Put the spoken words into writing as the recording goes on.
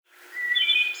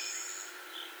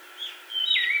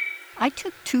I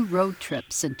took 2 road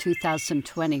trips in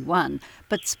 2021,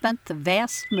 but spent the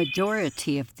vast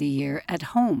majority of the year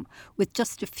at home, with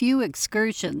just a few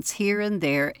excursions here and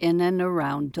there in and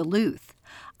around Duluth.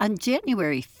 On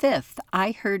January 5th,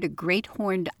 I heard a great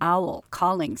horned owl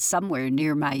calling somewhere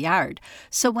near my yard,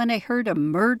 so when I heard a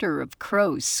murder of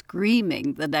crows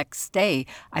screaming the next day,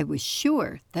 I was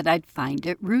sure that I'd find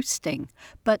it roosting.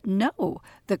 But no,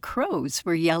 the crows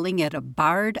were yelling at a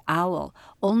barred owl,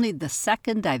 only the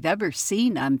second I've ever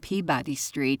seen on Peabody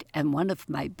Street and one of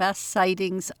my best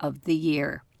sightings of the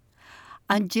year.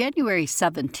 On January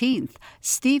 17th,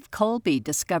 Steve Colby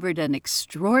discovered an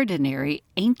extraordinary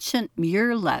ancient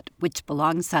murrelet which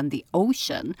belongs on the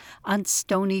ocean on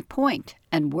Stony Point,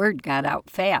 and word got out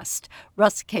fast.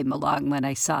 Russ came along when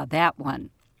I saw that one.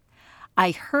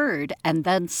 I heard and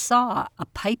then saw a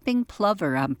piping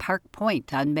plover on Park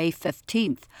Point on May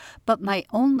 15th, but my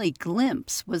only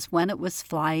glimpse was when it was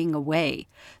flying away.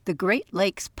 The Great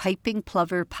Lakes piping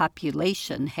plover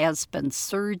population has been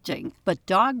surging, but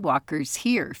dog walkers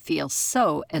here feel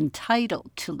so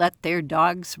entitled to let their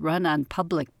dogs run on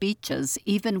public beaches,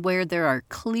 even where there are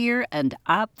clear and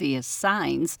obvious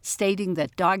signs stating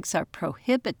that dogs are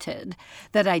prohibited,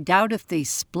 that I doubt if these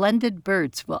splendid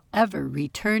birds will ever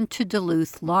return to Duluth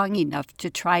long enough to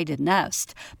try to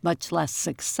nest, much less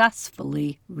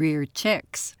successfully rear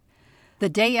chicks. The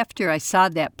day after I saw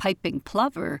that piping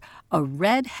plover, a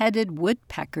red-headed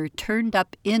woodpecker turned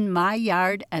up in my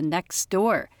yard and next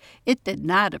door. It did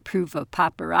not approve of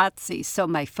paparazzi, so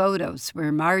my photos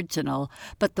were marginal,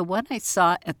 but the one I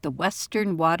saw at the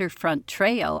Western Waterfront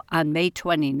Trail on May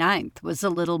 29th was a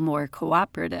little more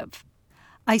cooperative.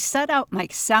 I set out my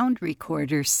sound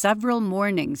recorder several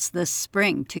mornings this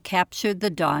spring to capture the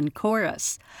dawn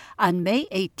chorus. On May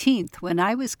 18th, when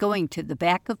I was going to the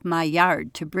back of my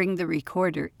yard to bring the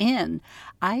recorder in,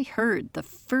 I heard the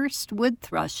first wood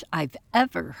thrush I've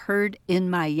ever heard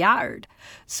in my yard.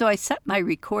 So I set my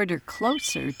recorder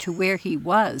closer to where he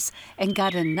was and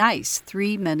got a nice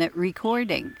 3-minute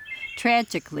recording.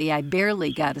 Tragically, I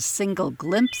barely got a single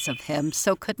glimpse of him,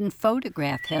 so couldn't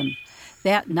photograph him.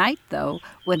 That night, though,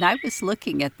 when I was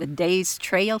looking at the day's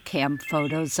trail cam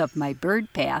photos of my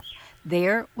bird path,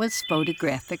 there was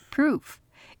photographic proof.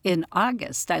 In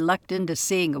August, I lucked into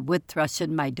seeing a wood thrush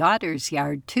in my daughter's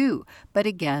yard, too, but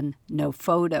again, no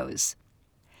photos.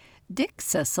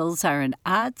 Dickcissels are an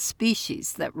odd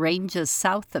species that ranges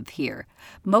south of here.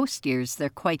 Most years they're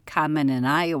quite common in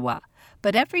Iowa,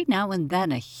 but every now and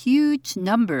then a huge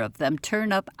number of them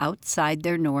turn up outside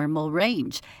their normal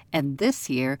range, and this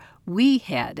year we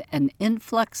had an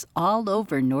influx all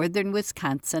over northern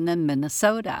Wisconsin and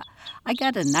Minnesota. I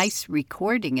got a nice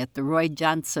recording at the Roy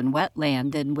Johnson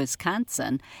Wetland in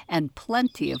Wisconsin and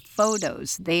plenty of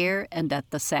photos there and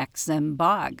at the Sax-Zim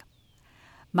Bog.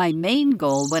 My main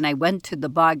goal when I went to the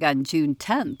bog on June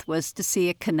 10th was to see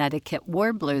a Connecticut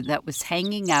warbler that was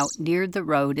hanging out near the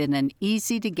road in an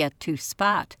easy-to-get-to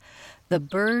spot. The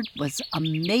bird was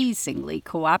amazingly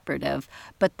cooperative,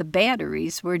 but the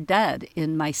batteries were dead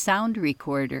in my sound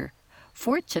recorder.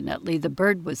 Fortunately, the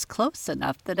bird was close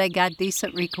enough that I got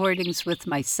decent recordings with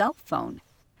my cell phone.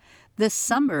 This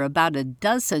summer, about a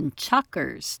dozen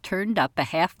chukars turned up a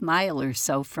half-mile or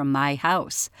so from my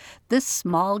house. This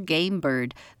small game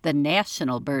bird, the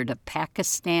national bird of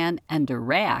Pakistan and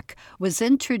Iraq, was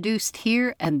introduced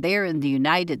here and there in the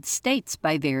United States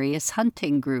by various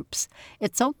hunting groups.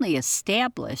 It's only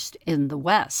established in the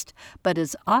West, but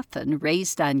is often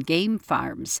raised on game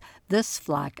farms. This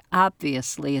flock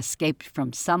obviously escaped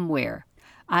from somewhere.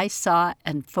 I saw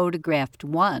and photographed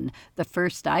one, the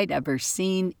first I'd ever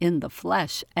seen in the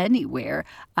flesh anywhere,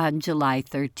 on July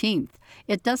 13th.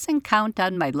 It doesn't count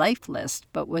on my life list,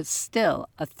 but was still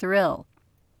a thrill.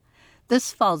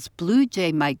 This fall's blue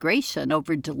jay migration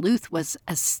over Duluth was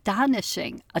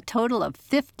astonishing. A total of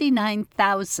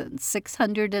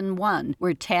 59,601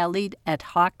 were tallied at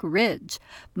Hawk Ridge.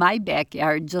 My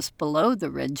backyard just below the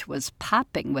ridge was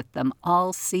popping with them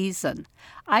all season.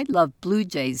 I love blue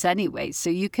jays anyway, so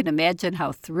you can imagine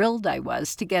how thrilled I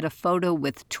was to get a photo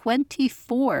with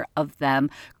 24 of them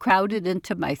crowded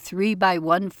into my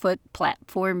 3-by-1-foot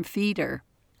platform feeder.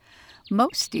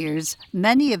 Most years,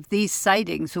 many of these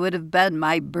sightings would have been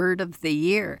my bird of the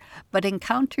year, but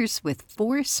encounters with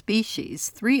 4 species,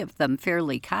 3 of them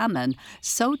fairly common,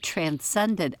 so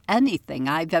transcended anything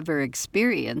I've ever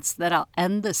experienced that I'll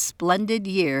end the splendid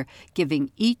year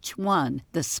giving each one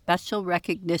the special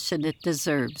recognition it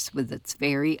deserves with its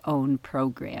very own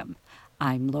program.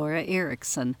 I'm Laura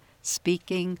Erickson,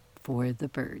 speaking for the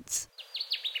birds.